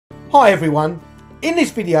Hi everyone, in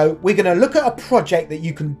this video we're going to look at a project that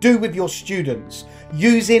you can do with your students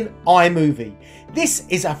using iMovie. This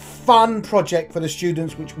is a fun project for the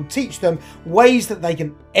students which will teach them ways that they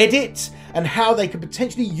can edit and how they can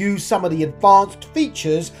potentially use some of the advanced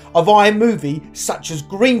features of iMovie such as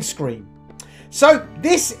green screen. So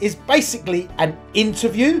this is basically an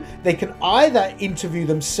interview. They can either interview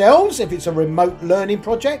themselves if it's a remote learning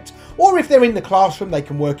project, or if they're in the classroom they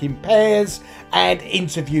can work in pairs and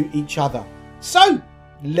interview each other. So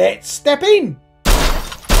let's step in.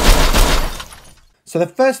 So the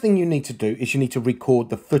first thing you need to do is you need to record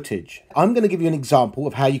the footage. I'm going to give you an example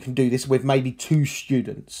of how you can do this with maybe two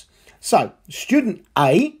students. So student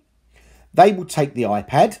A, they will take the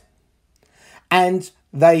iPad and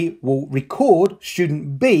they will record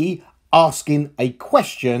student B asking a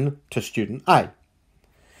question to student A.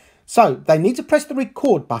 So they need to press the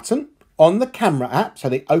record button on the camera app. So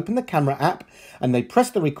they open the camera app and they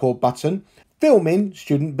press the record button, filming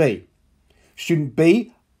student B. Student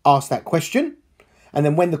B asks that question. And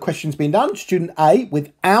then when the question's been done, student A,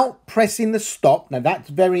 without pressing the stop, now that's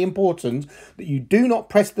very important that you do not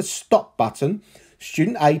press the stop button,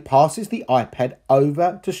 student A passes the iPad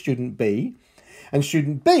over to student B. And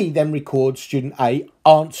student B then records student A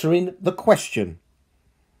answering the question.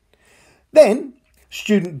 Then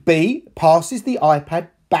student B passes the iPad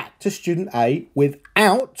back to student A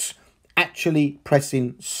without actually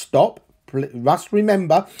pressing stop. Must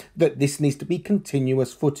remember that this needs to be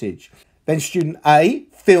continuous footage. Then student A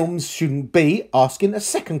films student B asking a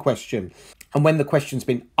second question. And when the question's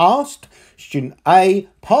been asked, student A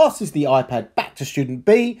passes the iPad back to student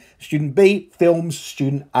B. Student B films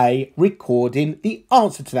student A recording the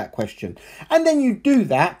answer to that question. And then you do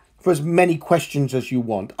that for as many questions as you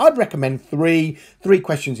want. I'd recommend three. 3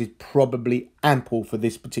 questions is probably ample for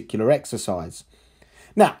this particular exercise.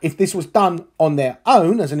 Now, if this was done on their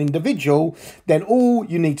own as an individual, then all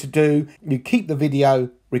you need to do, you keep the video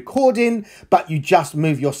recording, but you just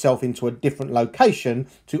move yourself into a different location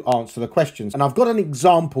to answer the questions. And I've got an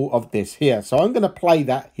example of this here. So I'm going to play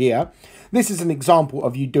that here. This is an example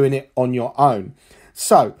of you doing it on your own.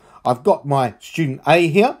 So I've got my student A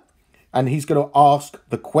here, and he's going to ask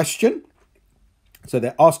the question. So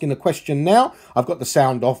they're asking the question now. I've got the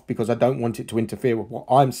sound off because I don't want it to interfere with what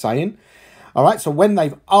I'm saying. All right, so when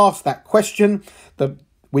they've asked that question,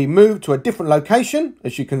 we move to a different location.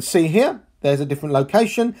 As you can see here, there's a different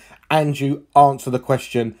location, and you answer the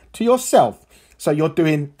question to yourself. So you're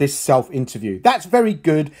doing this self-interview. That's very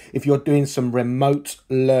good if you're doing some remote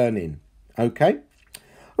learning. Okay,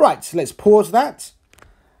 right, so let's pause that.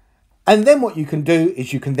 And then what you can do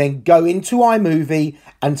is you can then go into iMovie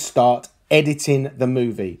and start editing the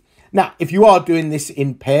movie. Now, if you are doing this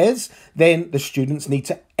in pairs, then the students need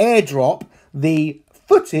to airdrop the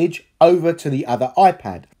footage over to the other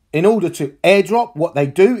iPad. In order to airdrop, what they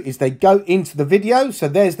do is they go into the video. So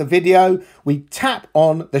there's the video. We tap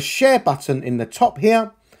on the share button in the top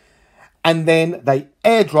here, and then they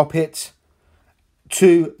airdrop it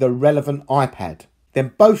to the relevant iPad.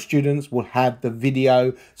 Then both students will have the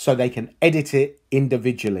video so they can edit it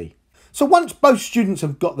individually. So once both students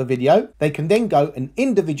have got the video, they can then go and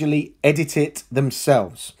individually edit it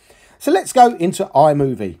themselves. So let's go into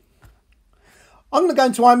iMovie. I'm going to go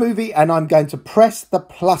into iMovie and I'm going to press the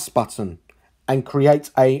plus button and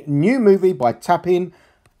create a new movie by tapping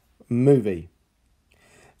movie.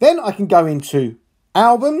 Then I can go into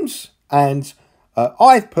albums, and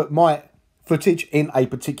I've put my footage in a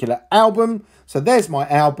particular album. So there's my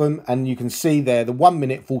album, and you can see there the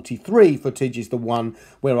 1:43 footage is the one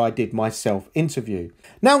where I did my self-interview.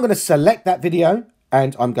 Now I'm going to select that video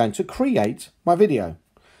and I'm going to create my video.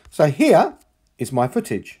 So here is my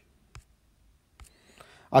footage.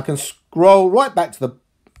 I can scroll right back to the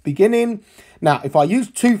beginning. Now, if I use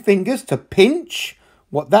 2 fingers to pinch,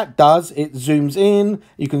 what that does, it zooms in.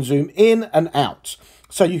 You can zoom in and out.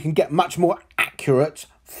 So you can get much more accurate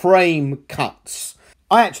frame cuts.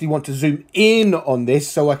 I actually want to zoom in on this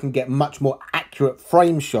so I can get much more accurate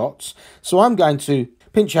frame shots. So I'm going to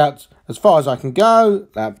pinch out as far as I can go.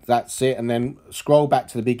 That's it. And then scroll back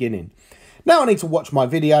to the beginning. Now I need to watch my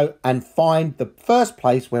video and find the first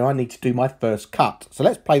place where I need to do my first cut. So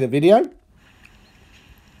let's play the video.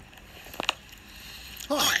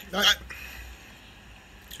 Hi.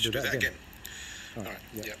 Should we do that again? All right,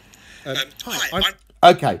 yeah. Hi.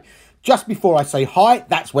 Okay, just before I say hi,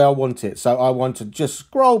 that's where I want it. So I want to just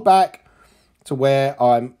scroll back to where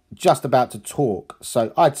I'm just about to talk.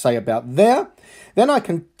 So I'd say about there. Then I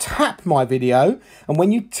can tap my video, and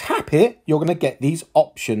when you tap it, you're going to get these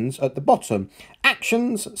options at the bottom.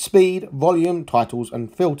 Actions, speed, volume, titles,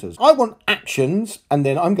 and filters. I want actions, and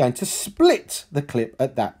then I'm going to split the clip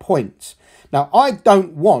at that point. Now, I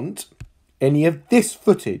don't want any of this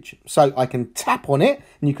footage, so I can tap on it,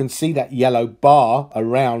 and you can see that yellow bar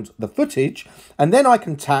around the footage, and then I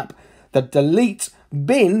can tap the delete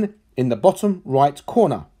bin in the bottom right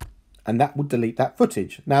corner, and that will delete that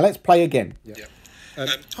footage. Now let's play again. Yeah.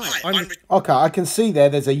 Hi, Okay, I can see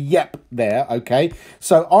there's a yep there, okay?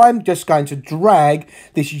 So I'm just going to drag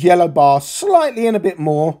this yellow bar slightly in a bit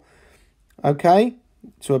more, okay,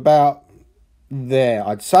 to about there,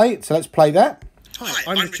 I'd say. So let's play that.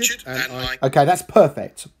 Hi, I'm Richard, and I... Okay, that's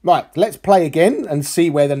perfect. Right, let's play again and see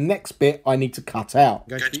where the next bit I need to cut out.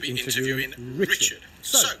 I'm going to be interviewing Richard.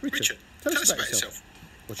 So, Richard, tell us about yourself.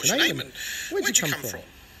 What's your name and where did you come from?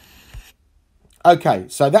 Okay,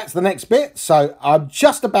 so that's the next bit. So I'm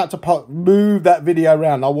just about to move that video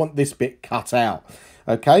around. I want this bit cut out.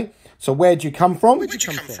 Okay, so where'd you come from? Where'd you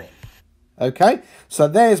come from? Okay, so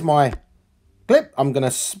there's my clip. I'm going to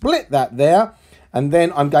split that there, and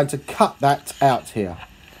then I'm going to cut that out here.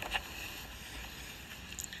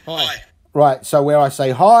 Hi. Right, so where I say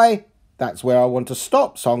hi, that's where I want to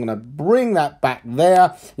stop. So I'm going to bring that back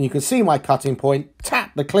there, and you can see my cutting point.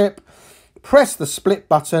 Tap the clip. Press the split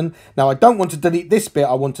button. Now I don't want to delete this bit,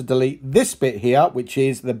 I want to delete this bit here, which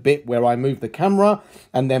is the bit where I move the camera,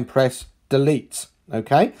 and then press delete.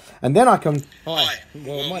 Okay, and then I can... Hi,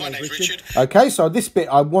 well, my name's Richard. Okay, so this bit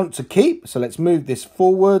I want to keep, so let's move this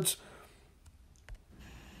forwards.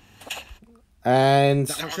 And...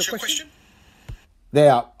 Does that answer your question?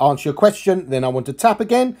 There, answer your question. Then I want to tap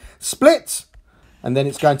again, split, and then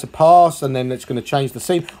it's going to pass, and then it's going to change the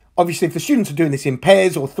scene. Obviously, if the students are doing this in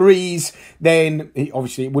pairs or threes, then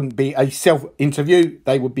obviously it wouldn't be a self-interview.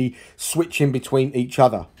 They would be switching between each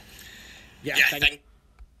other. Yeah,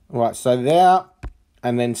 Right, so there,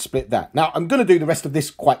 and then split that. Now, I'm going to do the rest of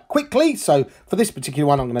this quite quickly. So for this particular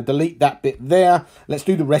one, I'm going to delete that bit there. Let's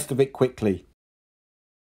do the rest of it quickly.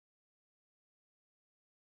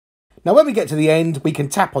 Now, when we get to the end, we can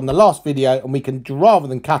tap on the last video, and we can, rather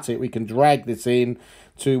than cut it, we can drag this in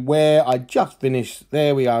to where I just finished.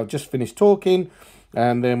 There we are, just finished talking.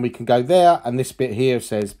 And then we can go there, and this bit here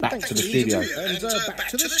says back to the studio. Back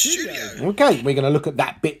to the studio. Okay, we're going to look at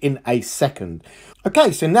that bit in a second.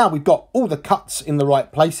 Okay, so now we've got all the cuts in the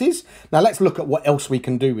right places. Now let's look at what else we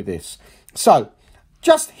can do with this. So,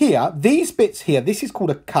 just here, these bits here, this is called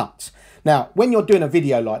a cut. Now, when you're doing a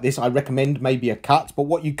video like this, I recommend maybe a cut, but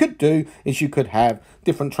what you could do is you could have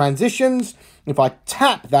different transitions. If I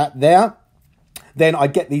tap that there, then I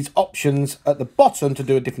get these options at the bottom to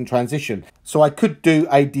do a different transition. So I could do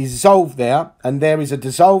a dissolve there, and there is a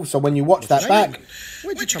dissolve, so when you watch that back...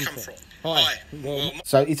 Where'd you come from? Hi. Well,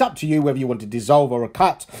 so it's up to you whether you want to dissolve or a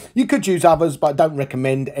cut. You could use others, but I don't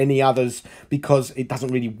recommend any others because it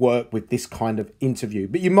doesn't really work with this kind of interview.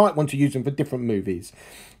 But you might want to use them for different movies.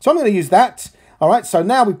 So I'm going to use that. All right, so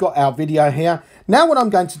now we've got our video here. Now what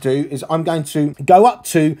I'm going to do is I'm going to go up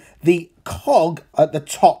to the cog at the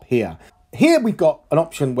top here. Here we've got an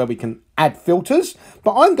option where we can add filters,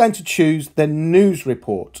 but I'm going to choose the news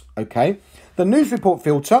report, okay? The news report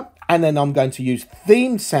filter, and then I'm going to use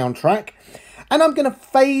theme soundtrack, and I'm going to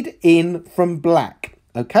fade in from black,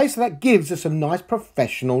 okay? So that gives us a nice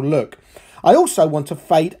professional look. I also want to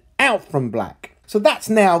fade out from black. So that's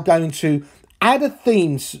now going to add a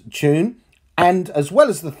theme tune, and as well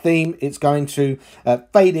as the theme, it's going to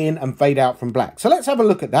fade in and fade out from black. So let's have a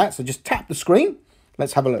look at that. So just tap the screen.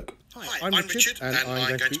 Let's have a look. Hi, I'm Richard, and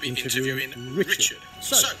I'm going to be interviewing Richard.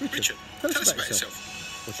 So, Richard, tell us about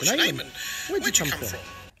yourself. What's your name and where'd you come from?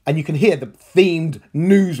 And you can hear the themed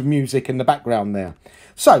news music in the background there.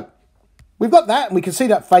 So, we've got that, and we can see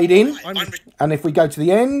that fade in. And if we go to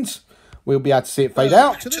the end, we'll be able to see it fade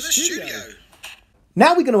out. To the studio.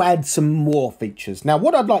 Now we're going to add some more features. Now,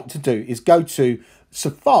 what I'd like to do is go to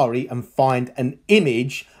Safari and find an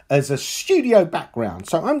image as a studio background.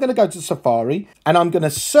 So I'm going to go to Safari, and I'm going to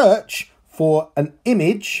search for an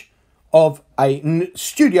image of a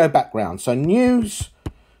studio background. So news,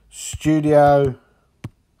 studio,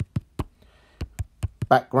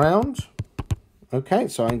 background. Okay,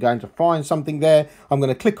 so I'm going to find something there. I'm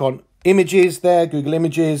going to click on images there, Google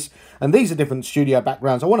Images, and these are different studio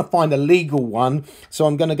backgrounds. I want to find a legal one, so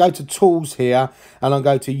I'm going to go to Tools here, and I'll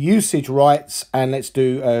go to Usage Rights, and let's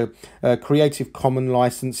do Creative Commons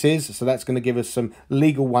licenses. So that's going to give us some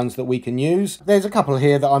legal ones that we can use. There's a couple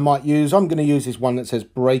here that I might use. I'm going to use this one that says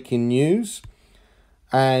Breaking News.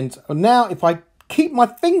 And now if I keep my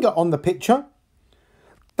finger on the picture,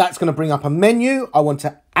 That's going to bring up a menu. I want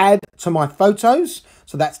to add to my photos.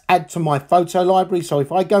 So that's add to my photo library. So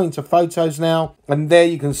if I go into photos now, and there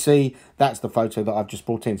you can see that's the photo that I've just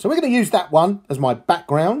brought in. So we're going to use that one as my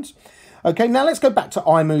background. Okay, now let's go back to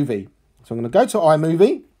iMovie. So I'm going to go to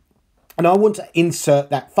iMovie and I want to insert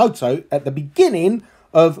that photo at the beginning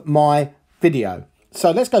of my video.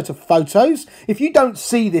 So let's go to photos. If you don't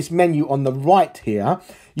see this menu on the right here,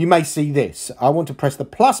 you may see this. I want to press the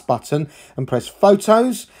plus button and press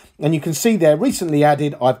photos. And you can see there, recently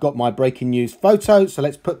added, I've got my breaking news photo. So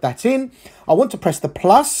let's put that in. I want to press the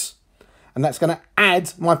plus, and that's going to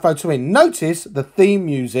add my photo in. Notice the theme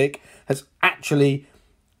music has actually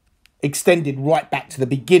extended right back to the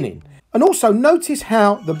beginning. And also notice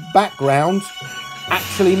how the background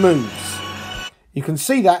actually moves. You can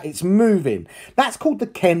see that it's moving. That's called the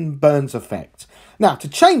Ken Burns effect. Now, to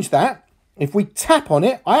change that, if we tap on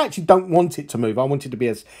it, I actually don't want it to move. I want it to be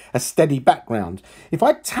a steady background. If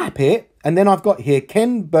I tap it, and then I've got here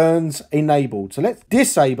Ken Burns enabled. So let's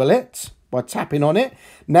disable it by tapping on it.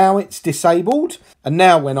 Now it's disabled. And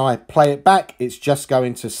now when I play it back, it's just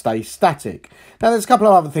going to stay static. Now there's a couple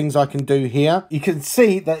of other things I can do here. You can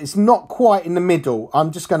see that it's not quite in the middle.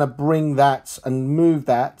 I'm just going to bring that and move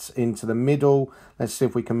that into the middle. Let's see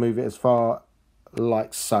if we can move it as far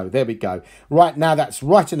like so. There we go. Right, now that's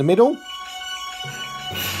right in the middle.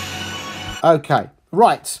 Okay,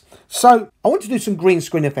 right. So I want to do some green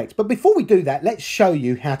screen effects, but before we do that, let's show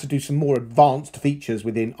you how to do some more advanced features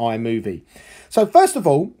within iMovie. So first of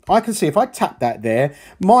all, I can see if I tap that there,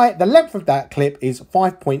 the length of that clip is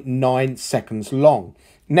 5.9 seconds long.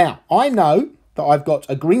 Now, I know that I've got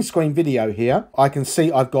a green screen video here. I can see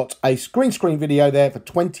I've got a green screen video there for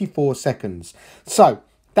 24 seconds. So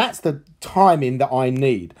that's the timing that I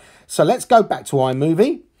need. So let's go back to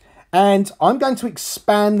iMovie, and I'm going to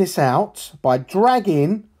expand this out by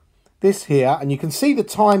dragging this here, and you can see the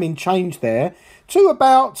timing change there to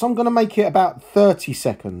about, I'm going to make it about 30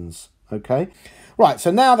 seconds. Okay, right, so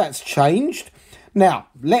now that's changed. Now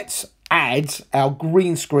let's add our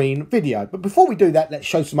green screen video, but before we do that, let's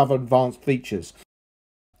show some other advanced features.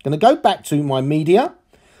 I'm going to go back to my media.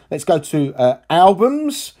 Let's go to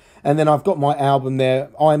albums, and then I've got my album there,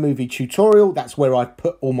 iMovie tutorial. That's where I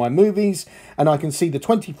put all my movies, and I can see the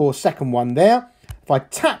 24-second one there. If I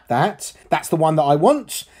tap that, that's the one that I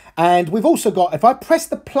want. And we've also got, if I press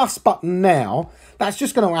the plus button now, that's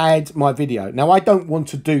just going to add my video. Now, I don't want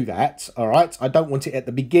to do that, all right? I don't want it at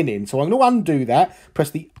the beginning. So I'm going to undo that,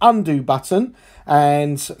 press the undo button,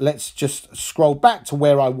 and let's just scroll back to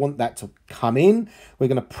where I want that to come in. We're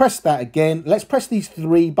going to press that again. Let's press these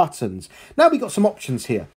 3 buttons. Now we've got some options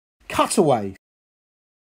here. Cutaway.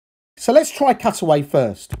 So let's try Cutaway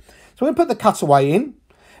first. So we're going to put the Cutaway in.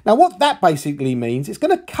 Now, what that basically means, it's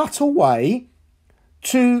going to cut away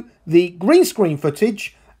to the green screen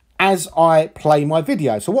footage as I play my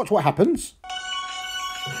video. So watch what happens.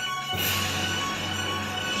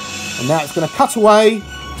 And now it's going to cut away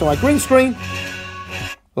to my green screen,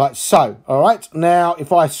 like so. All right, now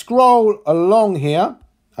if I scroll along here,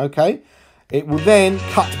 okay, it will then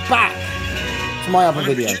cut back to my other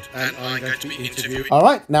video. And I'm going to be interviewing. All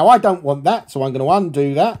right, now I don't want that, so I'm going to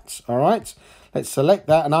undo that. All right, let's select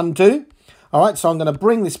that and undo. All right, so I'm going to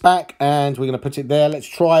bring this back and we're going to put it there. Let's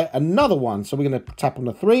try another one. So we're going to tap on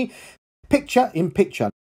the 3, picture in picture.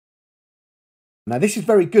 Now this is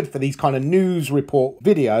very good for these kind of news report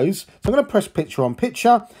videos. So I'm going to press picture on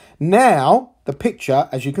picture. Now the picture,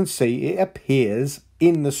 as you can see, it appears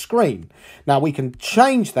in the screen. Now we can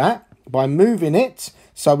change that by moving it.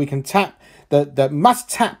 So we can tap must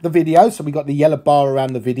tap the video. So we got the yellow bar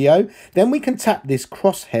around the video. Then we can tap this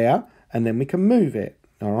crosshair and then we can move it.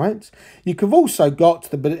 All right. You have also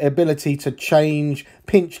got the ability to change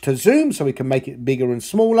pinch to zoom, so we can make it bigger and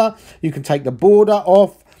smaller. You can take the border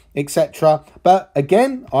off, etc. But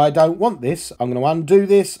again, I don't want this. I'm going to undo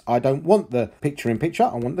this. I don't want the picture in picture.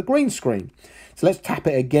 I want the green screen. So let's tap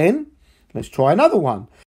it again. Let's try another one.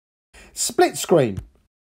 Split screen.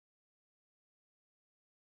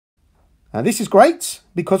 Now this is great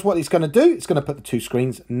because what it's going to do, it's going to put the 2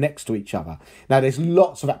 screens next to each other. Now there's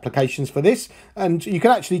lots of applications for this, and you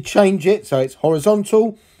can actually change it so it's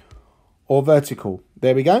horizontal or vertical.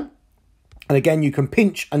 There we go. And again, you can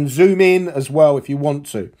pinch and zoom in as well if you want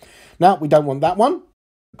to. Now we don't want that one.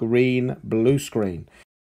 Green, blue screen.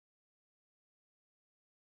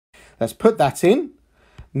 Let's put that in.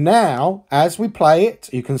 Now, as we play it,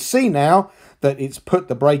 you can see now that it's put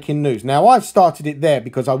the breaking news. Now, I've started it there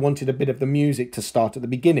because I wanted a bit of the music to start at the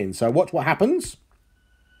beginning. So watch what happens.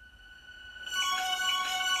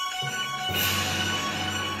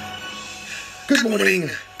 Good morning,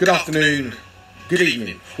 good afternoon, good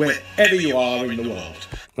evening, wherever you are in the world.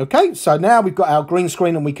 Okay, so now we've got our green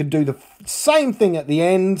screen and we can do the same thing at the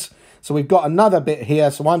end. So we've got another bit here.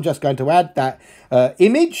 So I'm just going to add that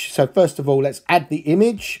image. So first of all, let's add the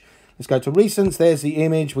image. Let's go to recents. There's the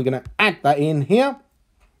image. We're going to add that in here.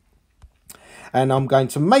 And I'm going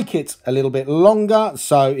to make it a little bit longer.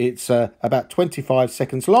 So it's about 25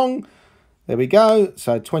 seconds long. There we go.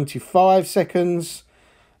 So 25 seconds,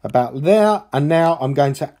 about there. And now I'm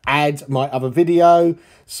going to add my other video.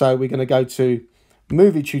 So we're going to go to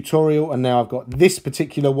movie tutorial. And now I've got this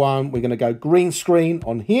particular one. We're going to go green screen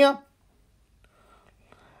on here.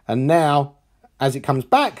 And now, as it comes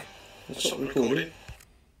back, let's stop recording.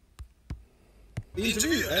 The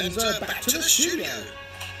interview and back to the studio.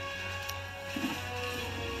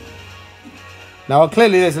 Now,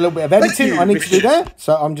 clearly there's a little bit of editing I need to do there.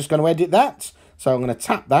 So I'm just going to edit that. So I'm going to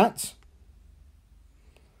tap that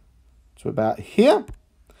to about here.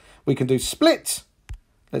 We can do split.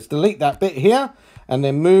 Let's delete that bit here. And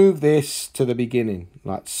then move this to the beginning,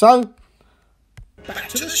 like so. Back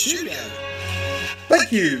to the studio.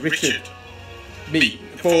 Thank you, Richard,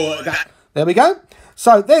 for that. There we go.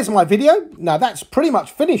 So there's my video. Now that's pretty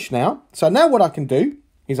much finished now. So now what I can do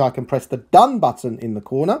is I can press the done button in the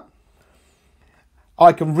corner.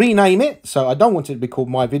 I can rename it. So I don't want it to be called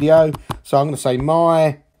my video. So I'm going to say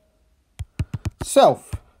my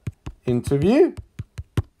self interview.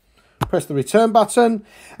 Press the return button.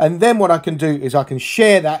 And then what I can do is I can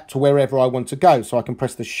share that to wherever I want to go. So I can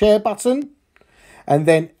press the share button. And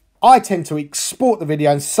then I tend to export the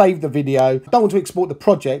video and save the video. I don't want to export the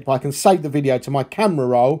project, but I can save the video to my camera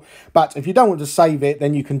roll. But if you don't want to save it,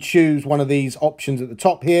 then you can choose one of these options at the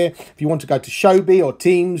top here. If you want to go to Showbie or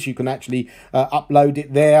Teams, you can actually upload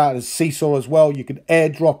it there. As Seesaw as well, you could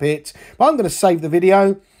airdrop it. But I'm going to save the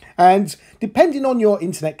video. And depending on your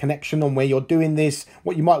internet connection, on where you're doing this,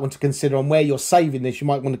 what you might want to consider on where you're saving this, you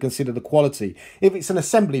might want to consider the quality. If it's an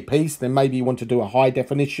assembly piece, then maybe you want to do a high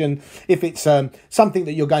definition. If it's something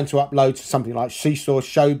that you're going to upload to something like Seesaw,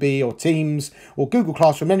 Showbie or Teams or Google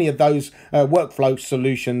Classroom, any of those workflow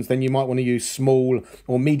solutions, then you might want to use small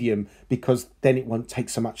or medium, because then it won't take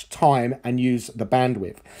so much time and use the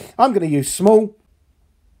bandwidth. I'm going to use small.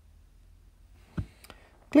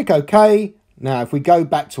 Click OK. Now, if we go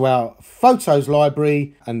back to our photos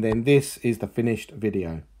library, and then this is the finished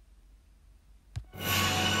video.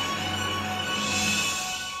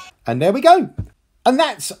 And there we go. And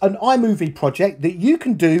that's an iMovie project that you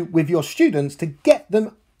can do with your students to get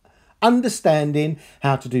them understanding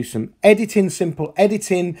how to do some editing, simple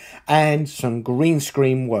editing, and some green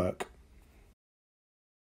screen work.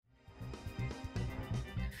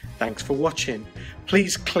 Thanks for watching.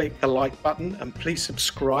 Please click the like button and please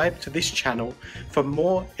subscribe to this channel for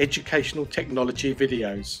more educational technology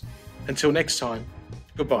videos. Until next time,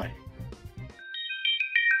 goodbye.